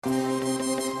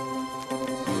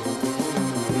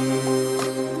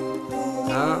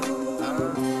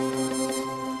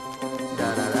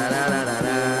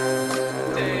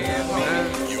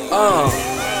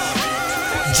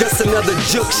Just another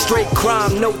juke, straight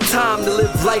crime, no time to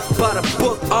live life by the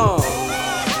book.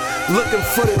 Looking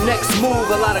for the next move,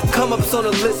 a lot of come-ups on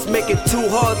the list make it too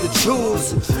hard to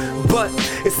choose. But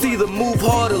it's either move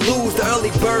hard or lose. The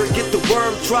early bird get the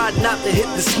worm, try not to hit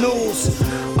the snooze.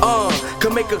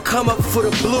 Can make a come up for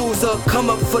the blues or come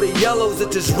up for the yellows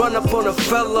that just run up on a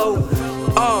fellow.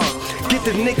 Get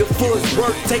the nigga for his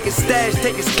work, take his stash,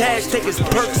 take his cash, take his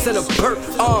perks and a perk.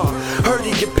 Heard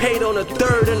he get paid on a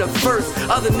third and a first.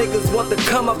 Other niggas want to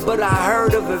come up, but I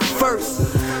heard of it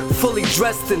first. Fully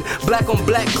dressed in black on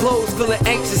black clothes, feeling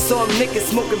anxious, so I'm niggas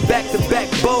smoking back-to-back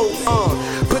bowls.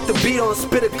 Put the beat on,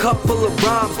 spit a couple of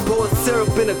rhymes, pour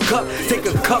syrup in a cup, take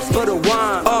a cup of the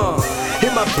wine.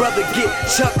 Hear my brother get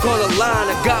Chuck on the line.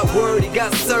 I got word, he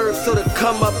got served, so the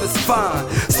come up is fine.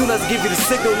 Soon as I give you the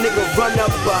signal, nigga, run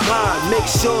up behind. Make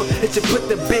sure that you put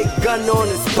the big gun on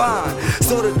his spine,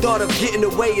 so the thought of getting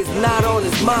away is not on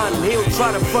his mind. He'll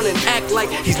try to front and act like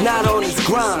he's not on his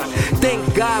grind.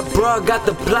 Thank God, bruh, got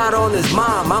the plot on his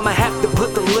mom. I'ma have to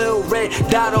put the little red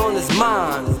dot on his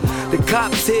mind. The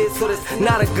cops here, so that's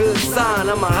not a good sign.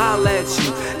 I'ma holla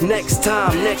at you next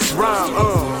time, next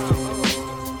rhyme.